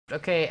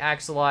Okay,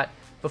 Axolot,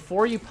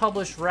 before you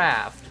publish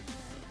Raft,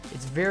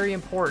 it's very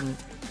important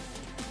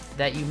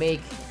that you make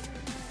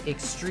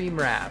Extreme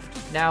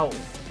Raft. Now,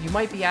 you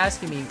might be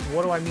asking me,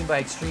 what do I mean by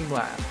Extreme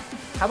Raft?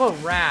 How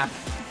about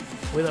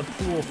Raft with a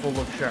pool full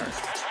of sharks?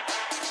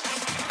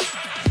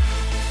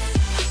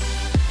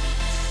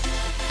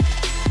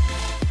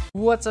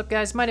 What's up,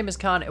 guys? My name is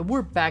Khan, and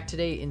we're back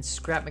today in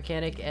Scrap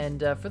Mechanic.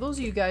 And for those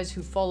of you guys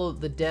who follow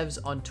the devs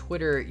on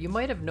Twitter, you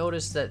might have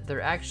noticed that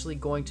they're actually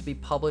going to be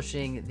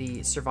publishing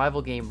the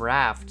survival game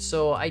Raft.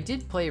 So I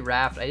did play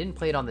Raft. I didn't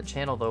play it on the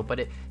channel though,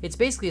 but it's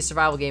basically a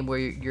survival game where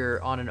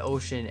you're on an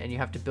ocean and you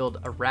have to build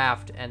a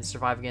raft and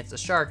survive against a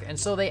shark. And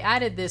so they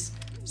added this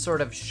sort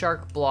of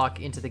shark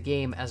block into the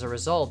game as a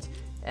result.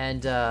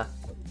 And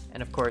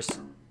of course,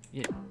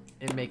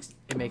 it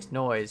makes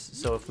noise.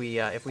 So if we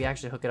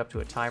actually hook it up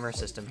to a timer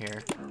system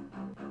here,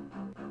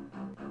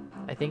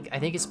 I think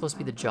it's supposed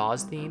to be the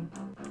Jaws theme.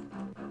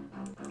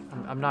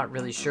 I'm not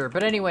really sure,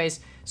 but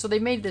anyways, so they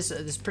made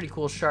this pretty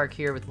cool shark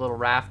here with a little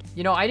raft.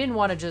 You know, I didn't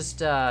want to just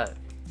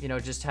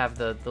just have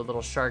the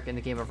little shark in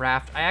the game of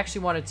Raft. I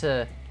actually wanted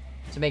to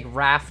make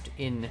Raft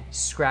in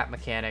Scrap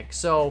Mechanic.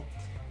 So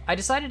I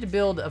decided to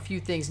build a few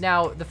things.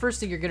 Now, the first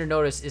thing you're gonna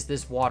notice is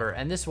this water,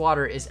 and this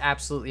water is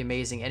absolutely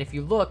amazing. And if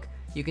you look,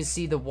 you can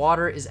see the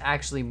water is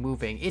actually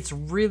moving. It's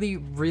really,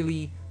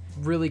 really,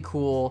 really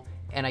cool,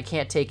 and I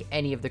can't take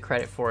any of the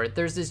credit for it.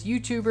 There's this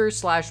YouTuber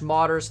slash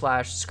modder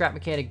slash scrap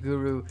mechanic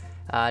guru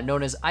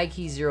known as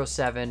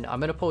Ike07. I'm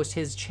gonna post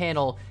his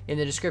channel in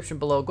the description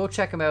below. Go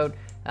check him out.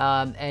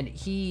 And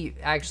he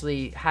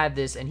actually had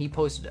this, and he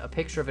posted a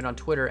picture of it on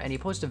Twitter, and he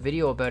posted a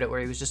video about it where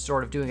he was just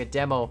sort of doing a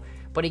demo,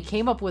 but he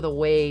came up with a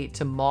way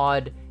to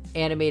mod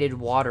animated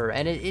water,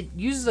 and it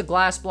uses a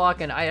glass block,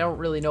 and I don't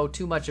really know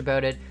too much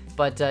about it.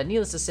 But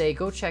needless to say,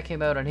 go check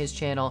him out on his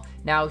channel.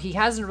 Now, he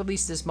hasn't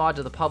released this mod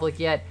to the public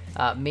yet,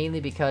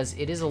 mainly because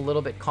it is a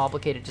little bit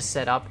complicated to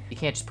set up. You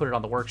can't just put it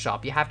on the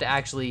workshop. You have to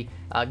actually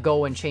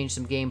go and change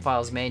some game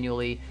files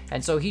manually.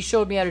 And so he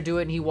showed me how to do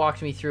it, and he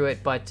walked me through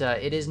it, but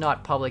it is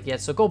not public yet.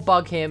 So go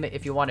bug him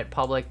if you want it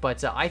public,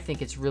 but I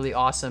think it's really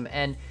awesome.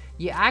 And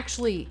you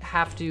actually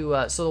have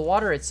to, so the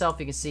water itself,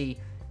 you can see,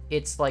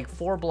 it's like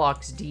 4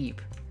 blocks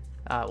deep.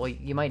 Well,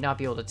 you might not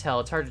be able to tell.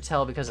 It's hard to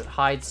tell because it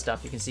hides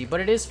stuff, you can see. But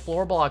it is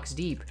 4 blocks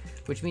deep,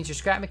 which means your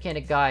scrap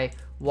mechanic guy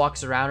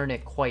walks around in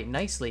it quite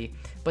nicely.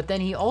 But then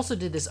he also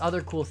did this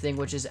other cool thing,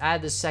 which is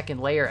add this second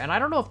layer. And I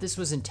don't know if this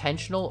was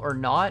intentional or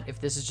not,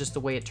 if this is just the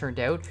way it turned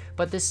out.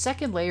 But this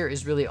second layer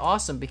is really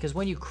awesome because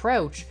when you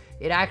crouch,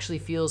 it actually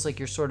feels like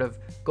you're sort of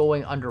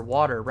going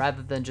underwater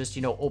rather than just,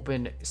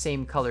 open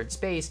same colored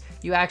space.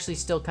 You actually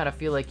still kind of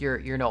feel like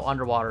you're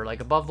underwater,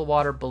 like above the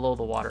water, below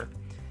the water.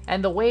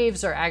 And the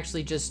waves are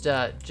actually just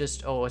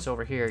oh, it's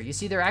over here. You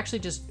see, they're actually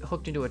just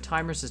hooked into a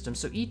timer system.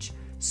 So each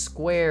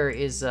square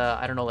is,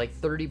 I don't know, like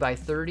 30 by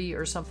 30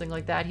 or something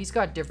like that. He's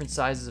got different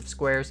sizes of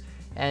squares,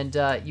 and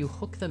you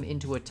hook them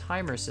into a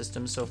timer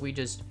system. So if we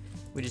just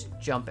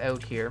jump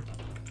out here,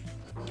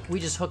 we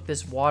just hook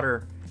this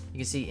water, you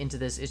can see, into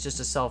this. It's just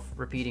a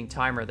self-repeating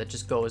timer that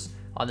just goes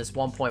on this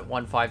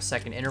 1.15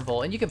 second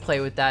interval. And you can play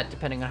with that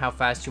depending on how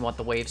fast you want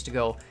the waves to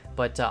go.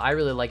 But I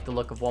really like the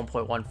look of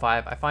 1.15.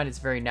 I find it's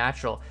very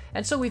natural.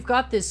 And so we've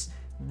got this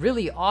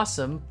really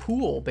awesome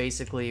pool,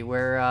 basically,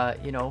 where,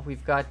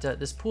 we've got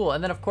this pool.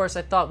 And then, of course,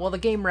 I thought, well, the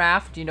game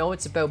Raft,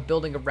 it's about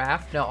building a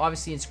raft. Now,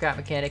 obviously, in Scrap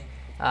Mechanic,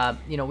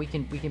 we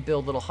can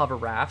build little hover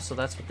rafts. So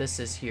that's what this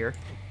is here.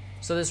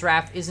 So this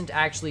raft isn't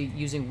actually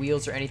using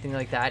wheels or anything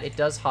like that. It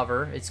does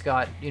hover. It's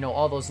got,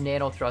 all those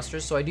nano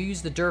thrusters. So I do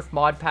use the Derf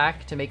mod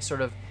pack to make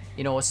sort of,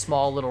 a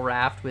small little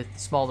raft with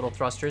small little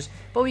thrusters.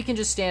 But we can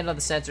just stand on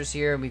the sensors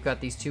here, and we've got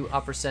these 2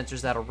 upper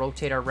sensors that'll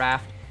rotate our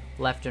raft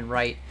left and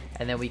right.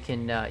 And then we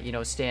can,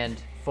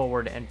 stand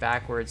forward and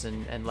backwards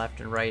and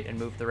left and right and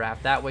move the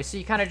raft that way. So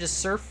you kind of just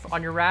surf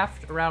on your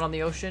raft around on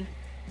the ocean.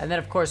 And then,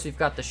 of course, we've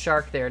got the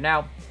shark there.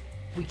 Now,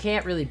 we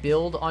can't really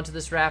build onto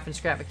this raft in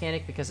Scrap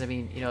Mechanic because, I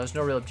mean, there's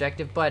no real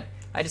objective. But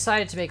I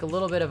decided to make a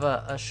little bit of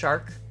a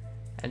shark.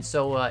 And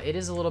so it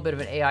is a little bit of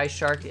an AI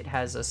shark. It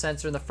has a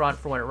sensor in the front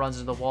for when it runs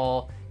into the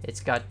wall. It's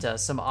got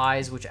some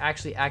eyes, which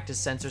actually act as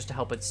sensors to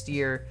help it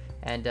steer.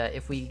 And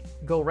if we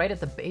go right at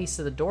the base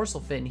of the dorsal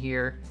fin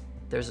here,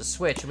 there's a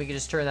switch, and we can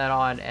just turn that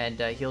on, and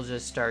he'll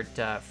just start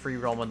free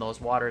roaming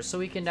those waters. So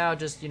we can now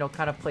just,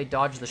 kind of play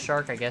dodge the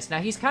shark, I guess. Now,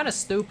 he's kind of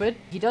stupid.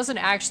 He doesn't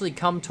actually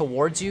come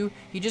towards you.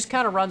 He just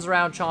kind of runs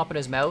around chomping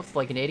his mouth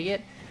like an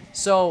idiot.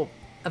 So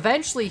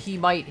eventually he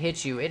might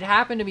hit you. It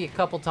happened to me a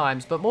couple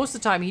times, but most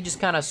of the time he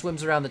just kind of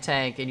swims around the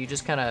tank, and you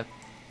just kind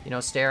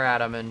of, stare at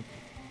him and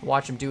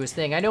watch him do his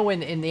thing. I know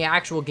in the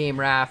actual game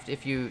Raft,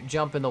 if you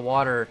jump in the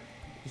water,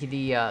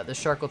 the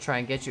shark will try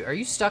and get you. Are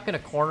you stuck in a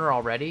corner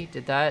already?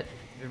 Did that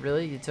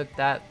really? You took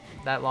that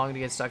long to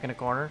get stuck in a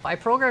corner? I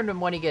programmed him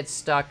when he gets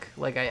stuck.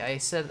 Like I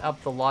set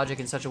up the logic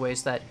in such a way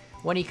so that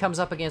when he comes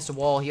up against a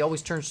wall, he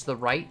always turns to the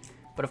right.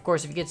 But of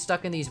course, if you get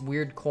stuck in these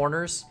weird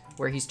corners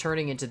where he's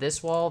turning into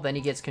this wall, then he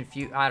gets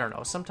confused. I don't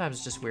know. Sometimes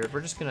it's just weird.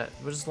 We'll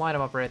just line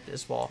him up right at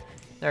this wall.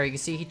 There, you can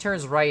see he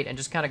turns right and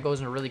just kind of goes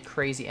in a really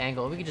crazy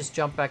angle. We can just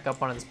jump back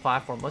up onto this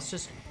platform. Let's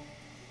just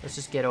Let's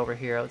just get over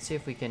here. Let's see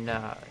if we can,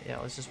 yeah,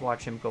 let's just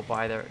watch him go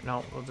by there.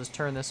 No, we'll just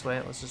turn this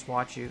way. Let's just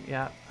watch you.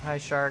 Yeah, hi,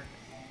 shark.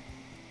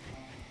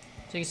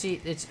 So you can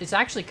see, it's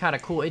actually kind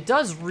of cool. It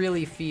does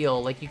really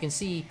feel, like you can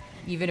see,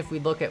 even if we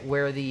look at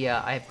where the,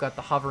 I've got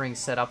the hovering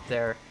set up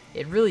there,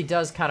 it really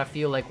does kind of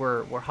feel like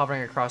we're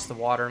hovering across the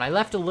water. And I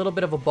left a little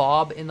bit of a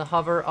bob in the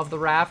hover of the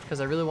raft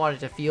because I really wanted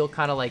to feel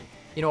kind of like,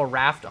 you know, a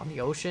raft on the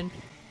ocean.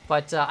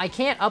 But I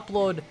can't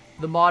upload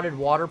the modded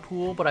water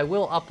pool, but I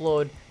will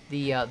upload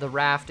the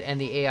raft and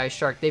the AI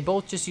shark. They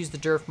both just use the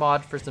Derf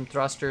mod for some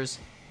thrusters,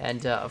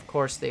 and of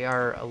course they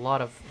are a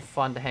lot of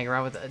fun to hang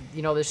around with.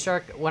 You know, the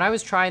shark, when I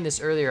was trying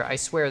this earlier, I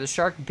swear the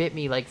shark bit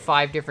me like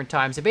 5 different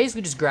times. It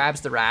basically just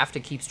grabs the raft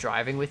and keeps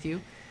driving with you,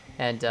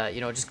 and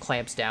you know, just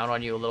clamps down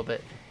on you a little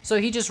bit.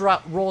 So he just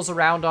rolls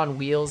around on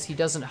wheels. He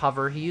doesn't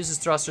hover. He uses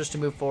thrusters to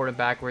move forward and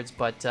backwards,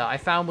 but I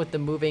found with the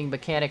moving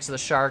mechanics of the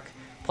shark,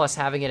 plus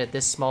having it at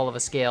this small of a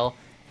scale,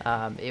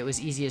 it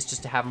was easiest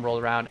just to have him roll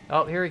around.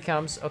 Oh, here he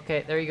comes.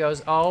 Okay, there he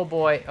goes. Oh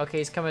boy. Okay,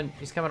 he's coming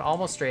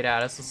almost straight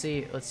at us.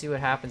 Let's see what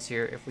happens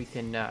here. If we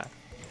can,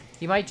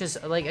 he might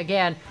just, like,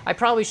 again, I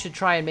probably should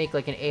try and make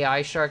like an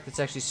AI shark that's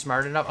actually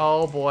smart enough.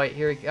 Oh boy,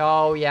 here he,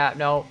 oh yeah,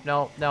 no.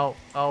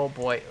 Oh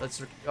boy,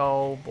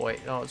 oh boy,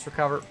 no, let's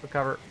recover.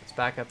 Let's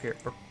back up here.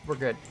 We're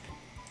good.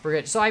 We're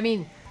good. So I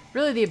mean,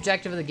 really the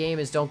objective of the game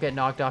is don't get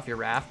knocked off your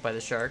raft by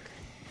the shark.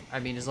 I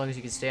mean, as long as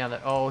you can stay on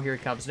the, oh, here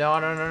he comes. No,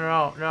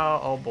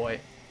 oh boy.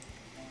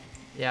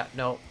 Yeah,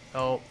 no.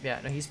 Oh, yeah,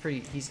 no, he's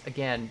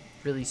again,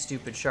 really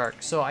stupid shark.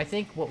 So I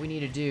think what we need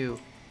to do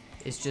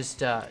is just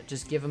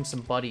give him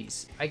some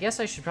buddies. I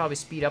guess I should probably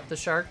speed up the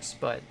sharks,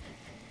 but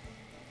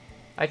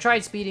I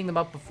tried speeding them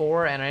up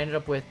before, and I ended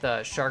up with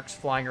sharks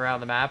flying around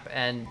the map,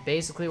 and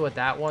basically what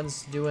that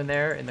one's doing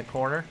there in the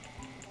corner,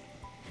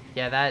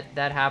 yeah,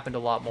 that happened a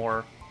lot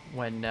more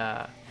when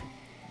I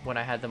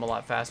had them a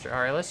lot faster.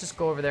 All right, let's just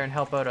go over there and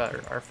help out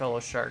our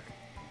fellow shark.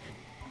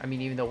 I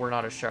mean, even though we're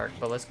not a shark,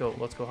 but let's go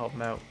help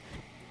him out.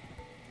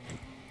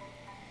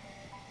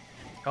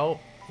 Oh,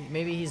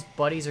 maybe his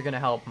buddies are gonna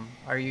help him.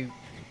 Are you?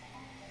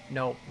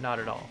 No, not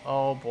at all.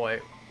 Oh boy.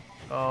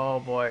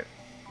 Oh boy.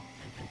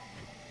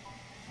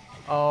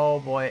 Oh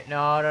boy.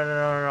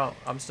 No.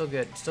 I'm still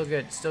good. Still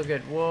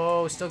good.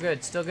 Whoa, still good.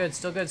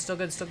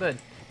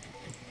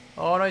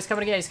 Oh no, he's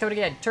coming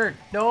again. Turn.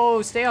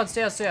 No, stay on.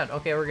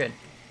 Okay, we're good.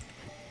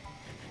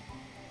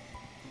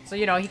 So,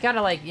 you know, he kind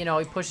of like, you know,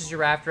 he pushes your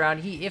raft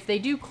around. If they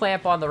do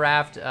clamp on the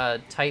raft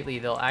tightly,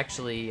 they'll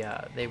actually,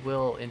 they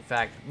will, in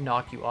fact,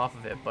 knock you off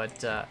of it.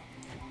 But,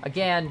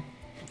 again,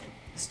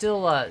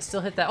 still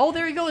hit that. Oh,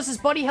 there he goes. His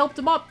buddy helped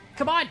him up.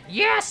 Come on.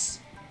 Yes!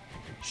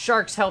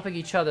 Sharks helping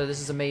each other. This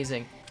is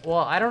amazing. Well,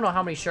 I don't know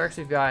how many sharks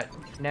we've got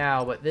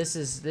now, but this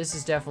is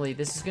definitely,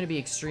 this is going to be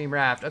extreme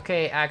raft.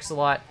 Okay,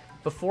 Axolot,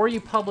 before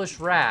you publish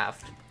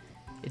raft,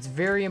 it's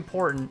very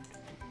important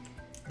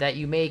that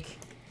you make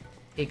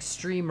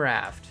extreme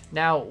raft.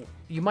 Now,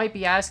 you might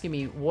be asking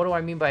me, what do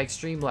I mean by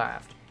extreme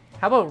raft?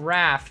 How about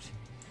raft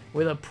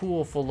with a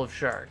pool full of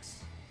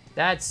sharks?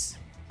 That's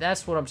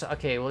what I'm saying.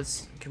 Okay,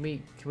 can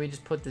we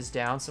just put this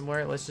down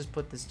somewhere? Let's just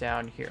put this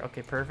down here.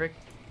 Okay, perfect.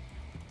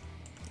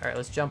 All right,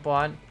 let's jump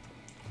on.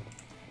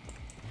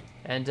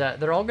 And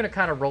they're all gonna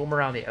kind of roam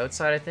around the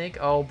outside, I think.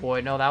 Oh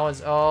boy, no, that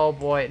one's, oh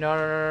boy,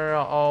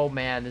 no. Oh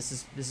man, this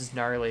is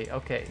gnarly.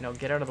 Okay, no,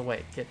 get out of the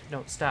way.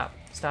 No, stop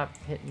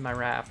hitting my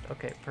raft.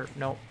 Okay,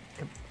 no.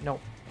 No,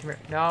 come here.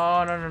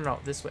 No.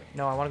 This way.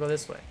 No, I want to go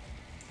this way.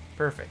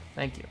 Perfect.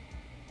 Thank you.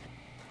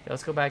 Okay,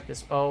 let's go back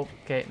this. Oh,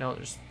 okay. No,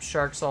 there's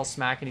sharks all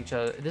smacking each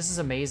other. This is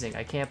amazing.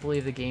 I can't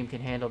believe the game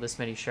can handle this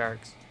many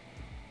sharks.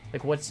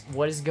 Like,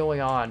 what is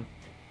going on?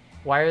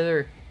 Why are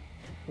there?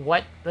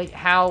 What? Like,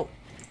 how?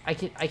 I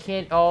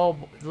can't. Oh,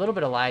 a little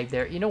bit of lag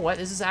there. You know what?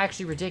 This is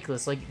actually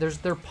ridiculous. Like,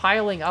 they're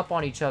piling up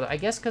on each other. I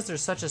guess because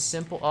there's such a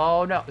simple.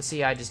 Oh no!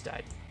 See, I just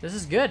died. This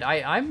is good.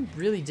 I'm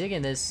really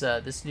digging this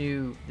this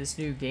new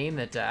game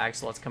that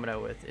Axolot's coming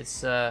out with.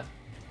 It's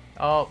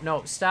oh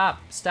no, stop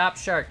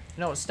shark.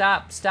 No,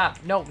 stop.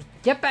 No,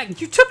 get back.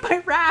 You took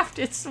my raft.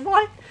 It's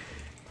what?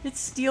 It's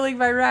stealing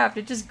my raft.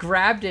 It just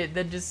grabbed it,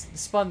 then just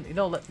spun.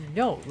 No,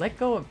 let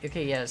go of.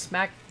 Okay, yeah,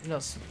 smack.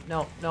 No,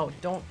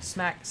 don't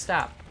smack.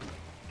 Stop.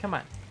 Come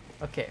on.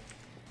 Okay.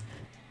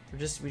 We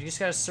just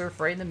gotta surf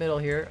right in the middle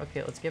here.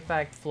 Okay, let's get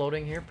back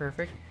floating here.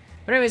 Perfect.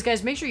 But anyways,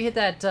 guys, make sure you hit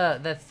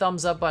that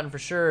thumbs up button for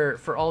sure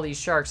for all these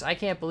sharks. I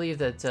can't believe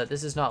that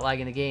this is not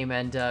lagging the game,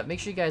 and make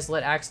sure you guys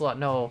let Axolot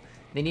know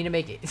they need to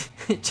make it.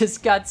 It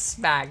just got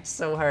smacked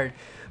so hard.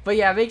 But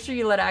yeah, make sure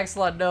you let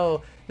Axolot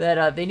know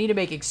that they need to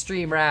make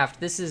extreme raft.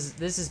 This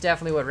is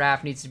definitely what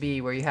raft needs to be,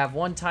 where you have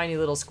one tiny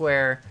little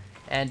square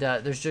and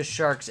there's just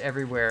sharks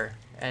everywhere,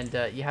 and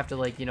you have to,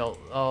 like, you know,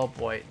 oh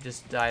boy,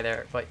 just die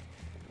there. But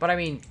I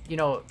mean, you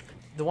know,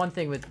 the one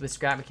thing with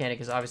scrap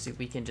mechanic is obviously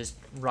we can just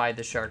ride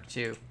the shark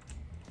too.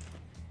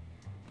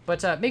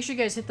 But make sure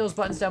you guys hit those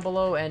buttons down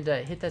below and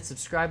hit that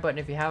subscribe button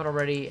if you haven't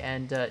already,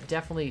 and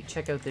definitely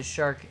check out this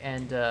shark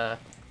and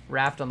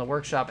raft on the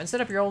workshop and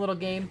set up your own little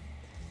game,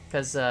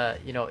 because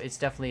you know, it's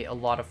definitely a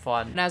lot of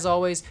fun. And as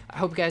always, I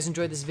hope you guys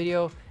enjoyed this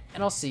video,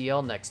 and I'll see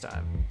y'all next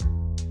time.